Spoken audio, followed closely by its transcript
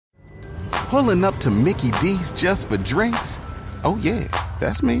Pulling up to Mickey D's just for drinks? Oh yeah,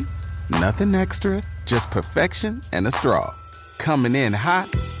 that's me. Nothing extra, just perfection and a straw. Coming in hot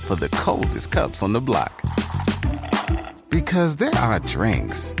for the coldest cups on the block. Because there are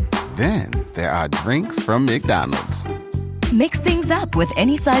drinks. Then there are drinks from McDonald's. Mix things up with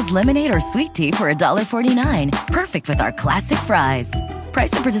any size lemonade or sweet tea for $1.49. Perfect with our classic fries.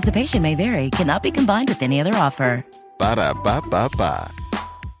 Price and participation may vary. Cannot be combined with any other offer. Ba-da-ba-ba-ba.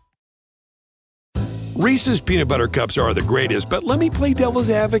 Reese's peanut butter cups are the greatest, but let me play devil's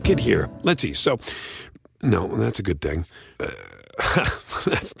advocate here. Let's see. So, no, that's a good thing.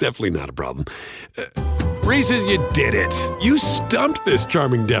 That's definitely not a problem. Reese's, you did it. You stumped this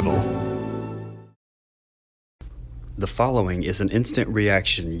charming devil. The following is an instant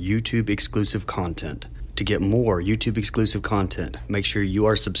reaction YouTube exclusive content. To get more YouTube exclusive content, make sure you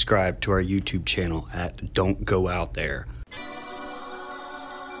are subscribed to our YouTube channel at Don't Go Out There.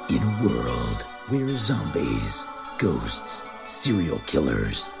 In a world where zombies, ghosts, serial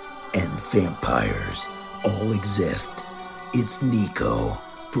killers, and vampires all exist, it's Nico,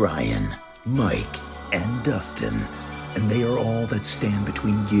 Brian, Mike, and Dustin, and they are all that stand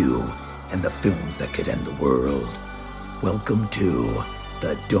between you and the films that could end the world. Welcome to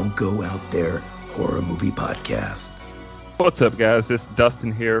the Don't Go Out There Horror Movie Podcast. What's up, guys? It's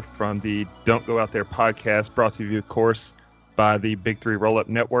Dustin here from the Don't Go Out There podcast, brought to you, of course, by the Big Three Roll-Up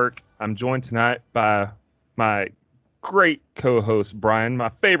Network. I'm joined tonight by my great co-host, Brian, my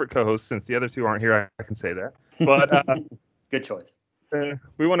favorite co-host, since the other two aren't here, I can say that. But good choice.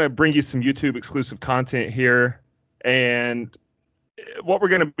 We want to bring you some YouTube exclusive content here, and what we're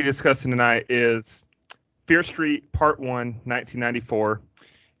going to be discussing tonight is Fear Street Part 1, 1994.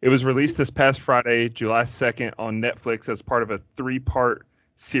 It was released this past Friday, July 2nd on Netflix as part of a 3-part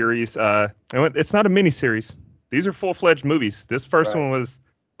series. It's not a mini-series. These are full-fledged movies. This first one was,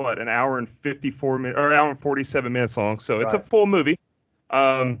 an hour and 54 minutes, or an hour and 47 minutes long. So it's a full movie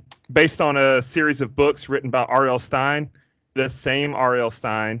based on a series of books written by R.L. Stine, the same R.L.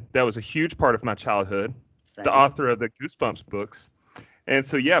 Stine that was a huge part of my childhood, the author of the Goosebumps books. And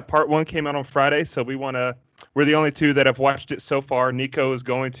so, Part 1 came out on Friday, so we're the only two that have watched it so far. Nico is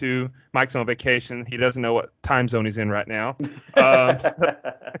going to, Mike's on vacation. He doesn't know what time zone he's in right now.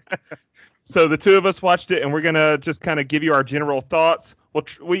 So the two of us watched it, and we're going to just kind of give you our general thoughts.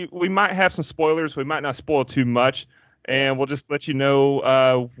 We might have some spoilers. We might not spoil too much, and we'll just let you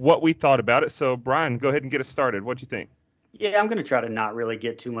know what we thought about it. So, Brian, go ahead and get us started. What do you think? Yeah, I'm going to try to not really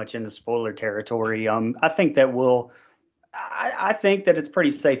get too much into spoiler territory. I think that I think that it's a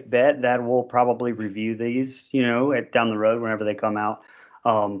pretty safe bet that we'll probably review these, down the road whenever they come out,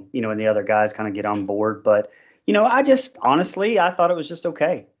 and the other guys kind of get on board. But, I thought it was just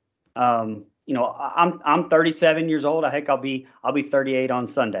okay. I'm 37 years old. I'll be 38 on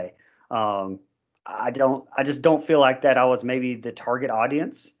Sunday. I just don't feel like that I was maybe the target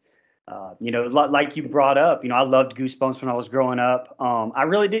audience. Like you brought up, I loved Goosebumps when I was growing up. I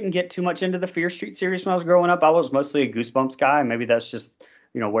really didn't get too much into the Fear Street series when I was growing up. I was mostly a Goosebumps guy. Maybe that's just,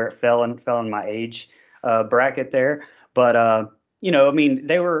 where it fell in my age bracket there. But,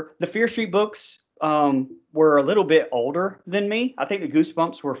 the Fear Street books were a little bit older than me. I think the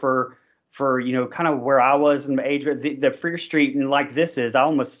Goosebumps were for kind of where I was in my age. The Fear Street, and like this is, I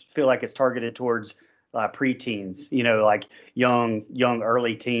almost feel like it's targeted towards preteens, like young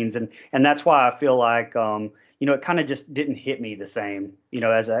early teens, and that's why I feel like it kind of just didn't hit me the same,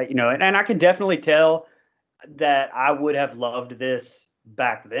 as and I can definitely tell that I would have loved this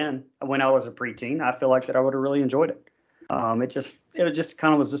back then when I was a preteen. I feel like that I would have really enjoyed it. It just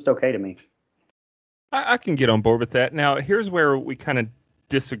kind of was just okay to me. I can get on board with that. Now, here's where we kind of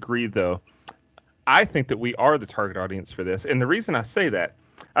disagree, though. I think that we are the target audience for this, and the reason I say that,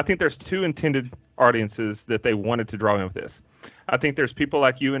 I think there's two intended audiences that they wanted to draw in with this. I think there's people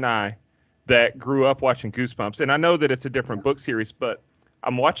like you and I that grew up watching Goosebumps, and I know that it's a different book series, but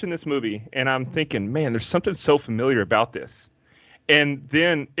I'm watching this movie and I'm thinking, man, there's something so familiar about this. And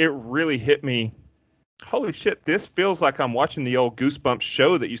then it really hit me, holy shit, this feels like I'm watching the old Goosebumps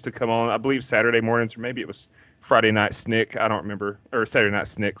show that used to come on, I believe Saturday mornings, or maybe it was Friday Night Snick, I don't remember, or Saturday Night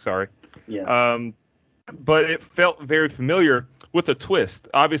Snick, sorry. Yeah. But it felt very familiar with a twist.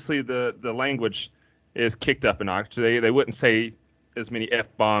 Obviously, the language is kicked up a notch. They wouldn't say as many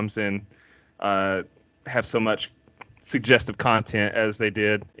F-bombs and have so much suggestive content as they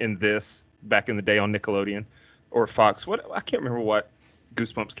did in this back in the day on Nickelodeon or Fox. I can't remember what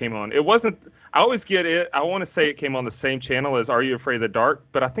Goosebumps came on. It wasn't. I always get it. I want to say it came on the same channel as Are You Afraid of the Dark,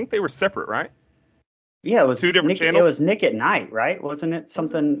 but I think they were separate, right? Yeah, it was two different channels. It was Nick at Night, right? Wasn't it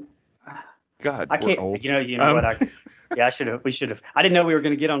something? God, I we're can't. old. You know what? I should have. We should have. I didn't know we were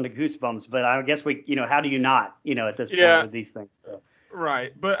going to get on the Goosebumps, but I guess we. How do you not? At this point with these things. So.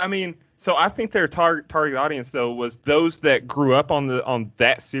 Right, but I mean, so I think their target audience though was those that grew up on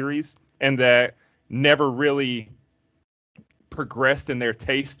that series and that never really progressed in their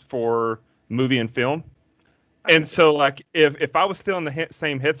taste for movie and film. And so, like, if I was still in the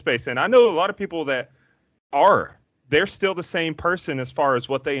same headspace, and I know a lot of people that they're still the same person as far as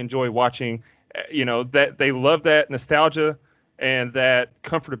what they enjoy watching, that they love that nostalgia and that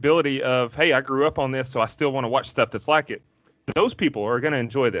comfortability of, hey, I grew up on this, so I still want to watch stuff that's like it. Those people are going to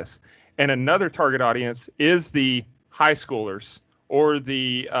enjoy this. And another target audience is the high schoolers or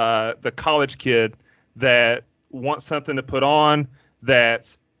the college kid that wants something to put on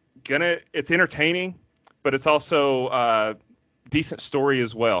it's entertaining, but it's also a decent story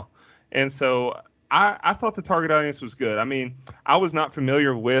as well. And so I thought the target audience was good. I mean, I was not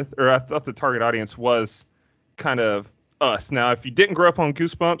familiar with, or I thought the target audience was kind of us. Now, if you didn't grow up on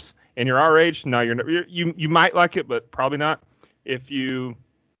Goosebumps and you're our age, no, you might like it, but probably not. If you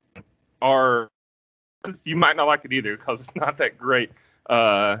are, you might not like it either because it's not that great.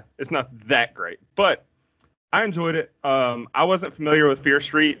 It's not that great, but I enjoyed it. I wasn't familiar with Fear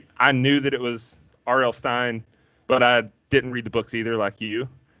Street. I knew that it was R.L. Stine, but I didn't read the books either, like you.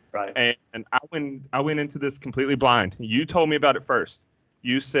 Right. And I went into this completely blind. You told me about it first.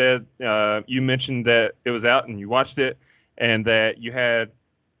 You said you mentioned that it was out and you watched it, and that you had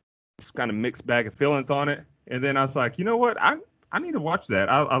this kind of mixed bag of feelings on it. And then I was like, you know what? I need to watch that.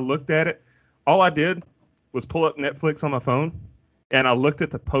 I looked at it. All I did was pull up Netflix on my phone, and I looked at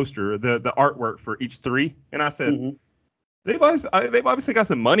the poster, the artwork for each three, and I said, they've obviously got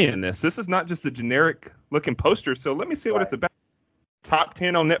some money in this. This is not just a generic looking poster. So let me see what it's about. Top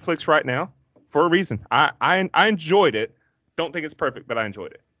 10 on Netflix right now for a reason. I enjoyed it. Don't think it's perfect, but I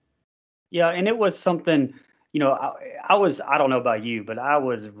enjoyed it. Yeah, and it was something, I don't know about you, but I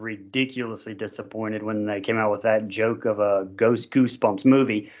was ridiculously disappointed when they came out with that joke of a Goosebumps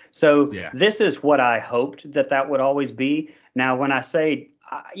movie. So This is what I hoped that would always be. Now, when I say,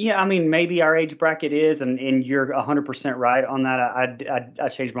 maybe our age bracket is, and you're 100% right on that. I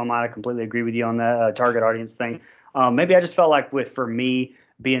changed my mind. I completely agree with you on the target audience thing. Maybe I just felt like for me,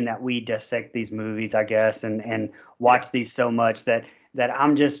 being that we dissect these movies, I guess, and watch these so much that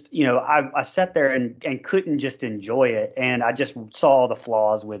I'm just, I sat there and couldn't just enjoy it. And I just saw the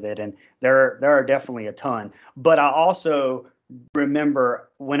flaws with it. And there are definitely a ton. But I also remember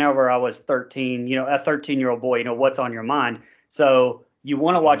whenever I was 13, a 13-year-old boy, what's on your mind. So you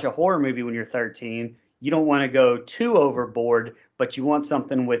want to watch a horror movie when you're 13. You don't want to go too overboard, but you want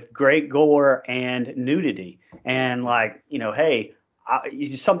something with great gore and nudity. And hey,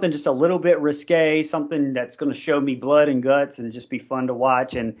 something just a little bit risque, something that's going to show me blood and guts and just be fun to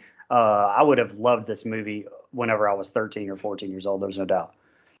watch. And I would have loved this movie whenever I was 13 or 14 years old. There's no doubt.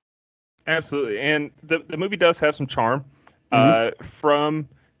 Absolutely. And the movie does have some charm from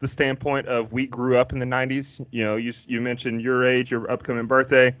the standpoint of we grew up in the 90s. You mentioned your age, your upcoming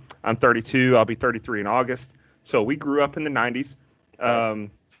birthday. I'm 32. I'll be 33 in August. So we grew up in the 90s.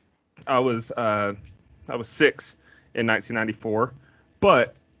 I was 6 in 1994.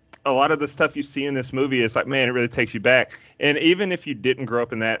 But a lot of the stuff you see in this movie is like, man, it really takes you back. And even if you didn't grow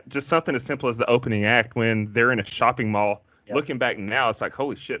up in that, just something as simple as the opening act when they're in a shopping mall, looking back now, it's like,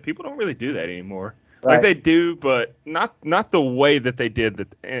 holy shit, people don't really do that anymore. Right. Like they do, but not the way that they did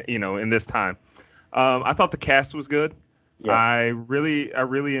that, in this time. I thought the cast was good. Yeah. I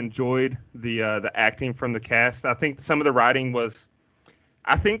really enjoyed the acting from the cast. I think some of the writing was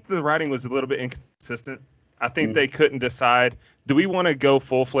a little bit inconsistent. I think they couldn't decide, do we want to go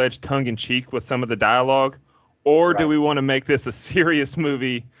full-fledged tongue-in-cheek with some of the dialogue, or do we want to make this a serious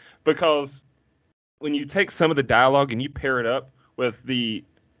movie? Because when you take some of the dialogue and you pair it up with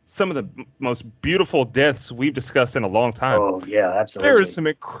some of the most beautiful deaths we've discussed in a long time. Oh, yeah, absolutely. There are some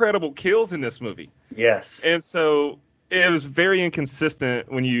incredible kills in this movie. Yes. And so it was very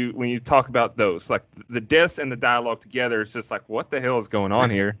inconsistent when you talk about those. Like the deaths and the dialogue together, it's just like, what the hell is going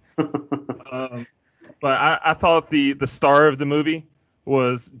on here? But I thought the star of the movie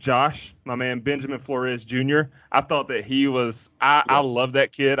was Josh, my man Benjamin Flores Jr. I thought that he was I love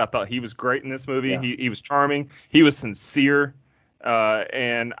that kid. I thought he was great in this movie. Yeah. He was charming. He was sincere.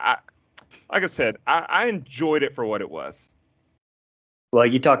 And like I said, I enjoyed it for what it was. Well,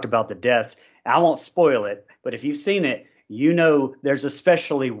 you talked about the deaths. I won't spoil it, but if you've seen it, there's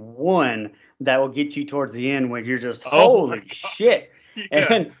especially one that will get you towards the end when you're just, holy shit.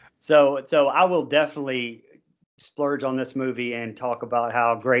 Yeah. And so I will definitely splurge on this movie and talk about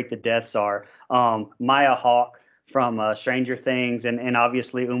how great the deaths are. Maya Hawke Stranger Things, and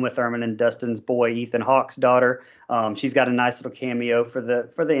obviously Uma Thurman and Dustin's boy Ethan Hawke's daughter. She's got a nice little cameo for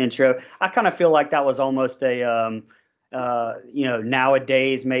the intro. I kind of feel like that was almost a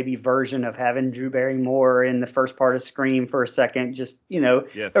nowadays maybe version of having Drew Barrymore in the first part of Scream for a second. Just,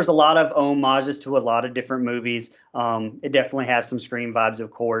 Yes. There's a lot of homages to a lot of different movies. It definitely has some Scream vibes,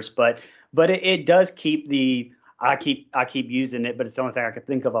 of course, but it does keep I keep using it, but it's the only thing I could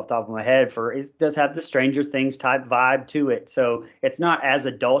think of off the top of my head it does have the Stranger Things type vibe to it. So it's not as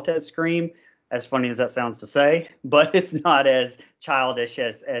adult as Scream, as funny as that sounds to say, but it's not as childish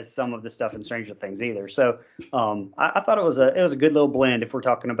as some of the stuff in Stranger Things either. So I thought it was a good little blend if we're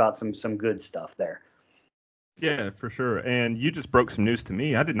talking about some good stuff there. Yeah, for sure. And you just broke some news to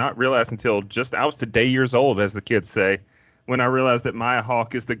me. I did not realize until I was today years old, as the kids say, when I realized that Maya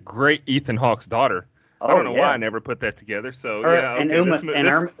Hawke is the great Ethan Hawke's daughter. I don't know why I never put that together. So and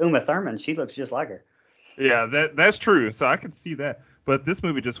Uma Thurman, she looks just like her. Yeah, that's true. So I could see that. But this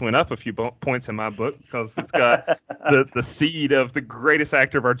movie just went up a few points in my book because it's got the seed of the greatest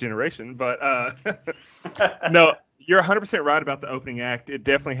actor of our generation. But no, you're 100% right about the opening act. It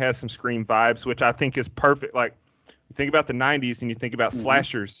definitely has some Scream vibes, which I think is perfect. Like, you think about the 90s and you think about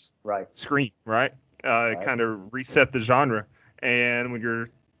slashers, right? Scream, right? It kind of reset the genre. And when you're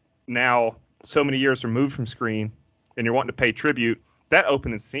now so many years removed from Scream and you're wanting to pay tribute, that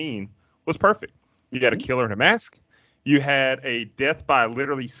opening scene was perfect. You had a killer in a mask. You had a death by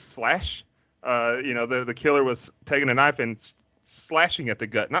literally slash. The killer was taking a knife and slashing at the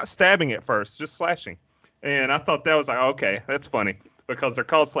gut, not stabbing at first, just slashing. And I thought that was like, okay, that's funny because they're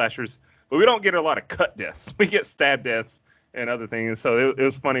called slashers, but we don't get a lot of cut deaths. We get stab deaths and other things. So it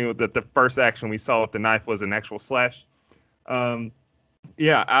was funny that the first action we saw with the knife was an actual slash. I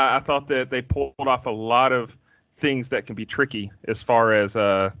thought that they pulled off a lot of things that can be tricky as far as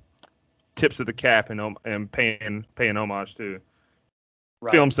tips of the cap and paying homage to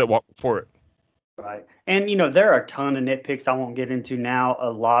films that walk before it. Right. And, there are a ton of nitpicks I won't get into now, a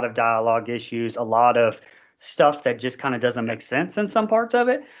lot of dialogue issues, a lot of stuff that just kind of doesn't make sense in some parts of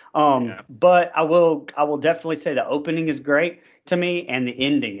it. But I will definitely say the opening is great to me and the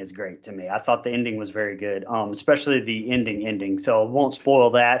ending is great to me. I thought the ending was very good, especially the ending. So I won't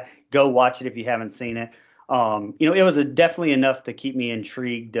spoil that. Go watch it if you haven't seen it. It was definitely enough to keep me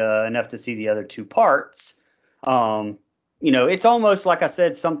intrigued, enough to see the other two parts. It's almost like I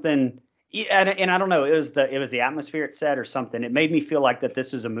said something, and I don't know, it was the atmosphere it set or something. It made me feel like that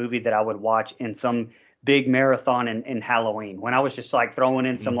this was a movie that I would watch in some big marathon in Halloween when I was just like throwing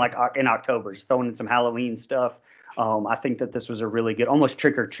in some like in October, just throwing in some Halloween stuff. I think that this was a really good, almost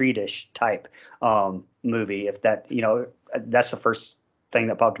trick or treat-ish type movie. If that, that's the first thing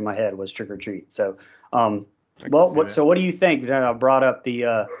that popped in my head was Trick or Treat. So, so what do you think? I brought up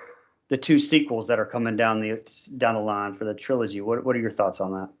the two sequels that are coming down the line for the trilogy. What are your thoughts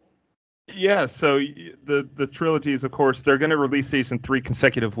on that? Yeah, so the trilogies, of course, they're going to release these in 3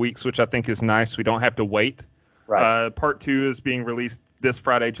 consecutive weeks, which I think is nice. We don't have to wait. Right. Part 2 is being released this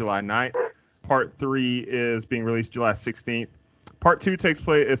Friday, July 9th. Part 3 is being released July 16th. Part 2 takes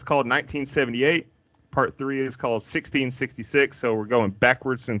place, it's called 1978. Part 3 is called 1666, so we're going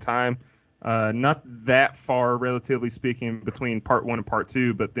backwards in time. Not that far, relatively speaking, between Part 1 and Part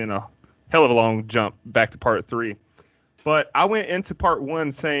 2, but then a hell of a long jump back to Part 3. But I went into Part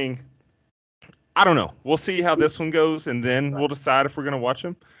 1 saying, I don't know. We'll see how this one goes, and then we'll decide if we're going to watch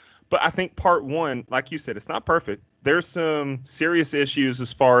them. But I think Part 1, like you said, it's not perfect. There's some serious issues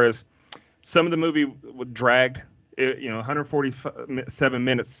as far as some of the movie dragged. 147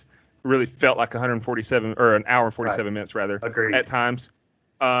 minutes really felt like 147 or an hour and 47 minutes rather. Agreed. At times.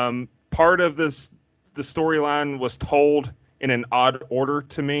 Part of the storyline was told in an odd order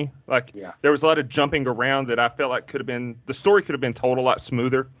to me. There was a lot of jumping around that I felt like the story could have been told a lot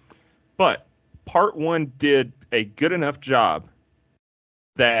smoother. But Part 1 did a good enough job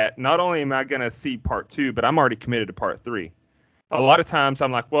that not only am I going to see Part 2, but I'm already committed to Part 3. A lot of times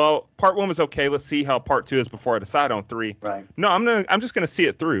I'm like, well, Part 1 was okay. Let's see how Part 2 is before I decide on 3. Right. No, I'm just going to see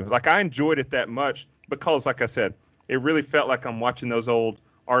it through. Like, I enjoyed it that much because, like I said, it really felt like I'm watching those old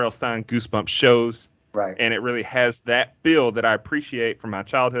R.L. Stine Goosebumps shows. Right. And it really has that feel that I appreciate from my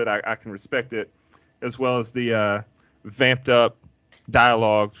childhood. I can respect it, as well as the vamped up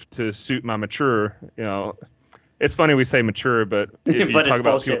dialogue to suit my mature, It's funny we say mature, but if you talk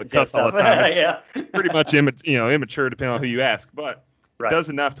about people that cuss all the time, it's pretty much immature depending on who you ask. But it does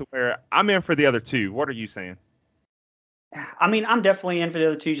enough to where I'm in for the other two. What are you saying? I mean, I'm definitely in for the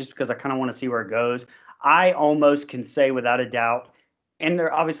other two just because I kind of want to see where it goes. I almost can say without a doubt, and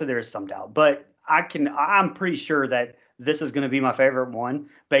there is some doubt, but I'm pretty sure that this is going to be my favorite one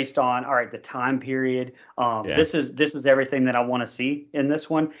based on, all right, the time period. This is everything that I want to see in this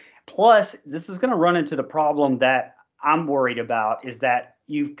one. Plus, this is going to run into the problem that I'm worried about, is that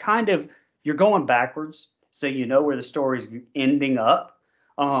you're going backwards. So you know where the story's ending up.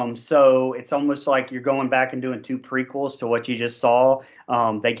 So it's almost like you're going back and doing two prequels to what you just saw.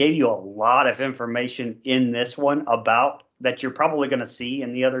 They gave you a lot of information in this one about that you're probably going to see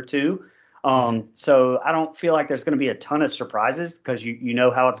in the other two. So I don't feel like there's going to be a ton of surprises, because you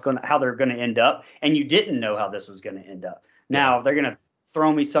know how they're going to end up, and you didn't know how this was going to end up. Now, if they're going to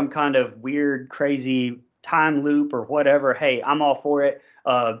throw me some kind of weird, crazy time loop or whatever, hey, I'm all for it.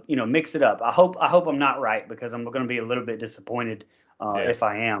 Mix it up. I hope I'm not right, because I'm going to be a little bit disappointed if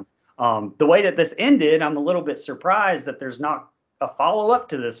I am. The way that this ended, I'm a little bit surprised that there's not a follow-up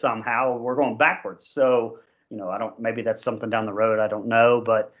to this somehow. We're going backwards. So, maybe that's something down the road. I don't know,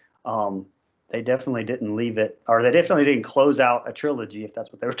 but they definitely didn't leave it, or they definitely didn't close out a trilogy, if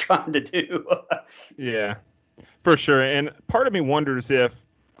that's what they were trying to do. Yeah, for sure. And part of me wonders if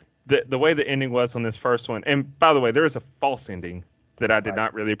the way the ending was on this first one, and by the way, there is a false ending that I did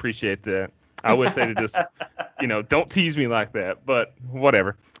not really appreciate. That I wish they'd just, don't tease me like that, but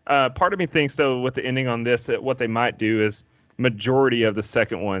whatever. Part of me thinks, though, with the ending on this, that what they might do is majority of the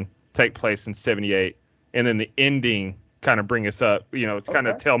second one take place in 78, and then the ending kind of bring us up, to kind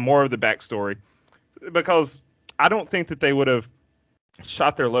of tell more of the backstory, because I don't think that they would have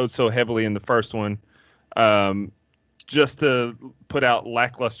shot their load so heavily in the first one just to put out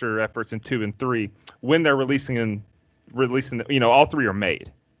lackluster efforts in 2 and 3 when they're releasing, all 3 are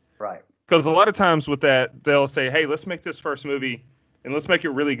made. Right. Because a lot of times with that, they'll say, hey, let's make this first movie and let's make it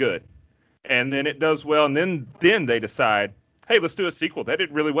really good. And then it does well. And then they decide, hey, let's do a sequel. That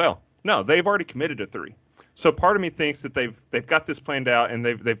did really well. No, they've already committed to 3. So part of me thinks that they've got this planned out, and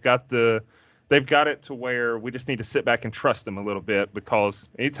they've got it to where we just need to sit back and trust them a little bit, because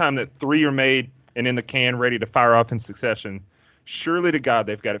anytime that 3 are made and in the can ready to fire off in succession, surely to God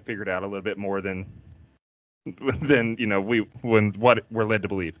they've got it figured out a little bit more than what we're led to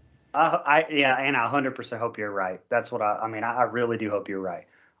believe. And I 100% hope you're right. That's what I really do hope you're right.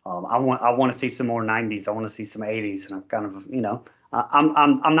 I want to see some more 90s. I want to see some 80s, and I'm kind of,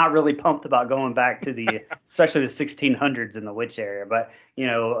 I'm not really pumped about going back to the especially the 1600s in the witch area, but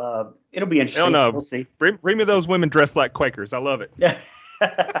it'll be interesting. Hell no. We'll see. Bring me those women dressed like Quakers. I love it.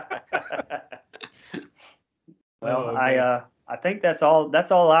 Well, I think that's all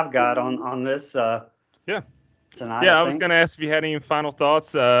I've got on this. Yeah. Tonight. Yeah, I was going to ask if you had any final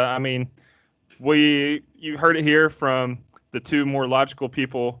thoughts. You heard it here from the 2 more logical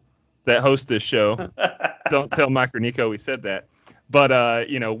people that host this show. Don't tell Mike or Nico we said that. But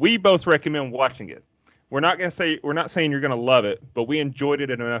we both recommend watching it. We're not saying you're going to love it, but we enjoyed it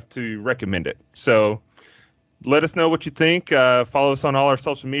enough to recommend it. So let us know what you think. Follow us on all our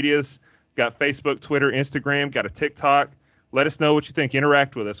social medias. Got Facebook, Twitter, Instagram, got a TikTok. Let us know what you think.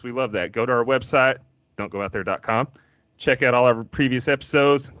 Interact with us. We love that. Go to our website, don'tgooutthere.com. Check out all our previous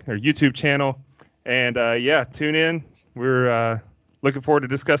episodes, our YouTube channel. And, tune in. We're looking forward to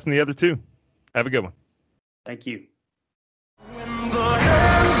discussing the other 2. Have a good one. Thank you.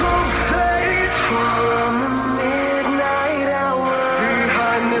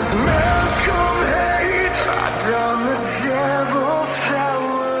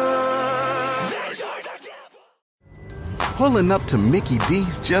 Pulling up to Mickey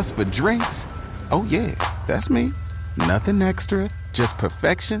D's just for drinks? Oh yeah, that's me. Nothing extra, just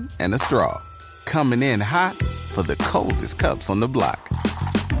perfection and a straw. Coming in hot for the coldest cups on the block.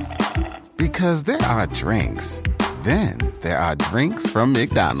 Because there are drinks. Then there are drinks from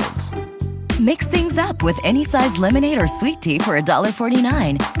McDonald's. Mix things up with any size lemonade or sweet tea for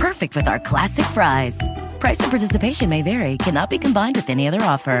 $1.49. Perfect with our classic fries. Price and participation may vary. Cannot be combined with any other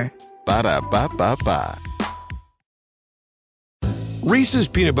offer. Ba-da-ba-ba-ba. Reese's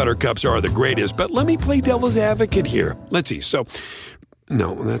peanut butter cups are the greatest, but let me play devil's advocate here. Let's see. So,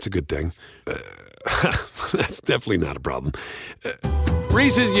 no, that's a good thing. That's definitely not a problem.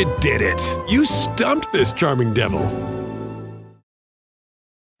 Reese's, you did it. You stumped this charming devil.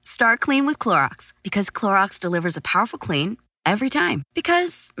 Start clean with Clorox, because Clorox delivers a powerful clean every time.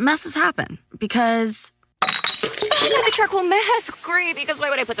 Because messes happen. Because the charcoal mask. Great, because why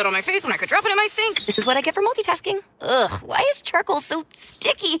would I put that on my face when I could drop it in my sink? This is what I get for multitasking. Ugh, why is charcoal so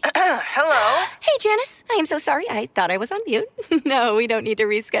sticky? Hello? Hey, Janice. I am so sorry. I thought I was on mute. No, we don't need to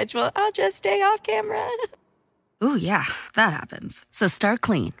reschedule. I'll just stay off camera. Ooh, yeah, that happens. So start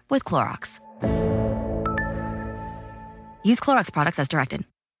clean with Clorox. Use Clorox products as directed.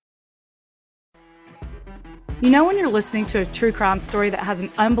 You know when you're listening to a true crime story that has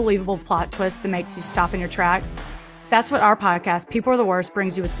an unbelievable plot twist that makes you stop in your tracks? That's what our podcast, People Are the Worst,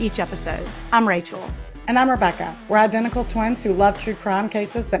 brings you with each episode. I'm Rachel. And I'm Rebecca. We're identical twins who love true crime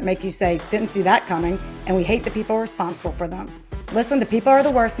cases that make you say, didn't see that coming, and we hate the people responsible for them. Listen to People Are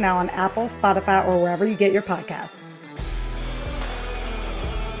the Worst now on Apple, Spotify, or wherever you get your podcasts.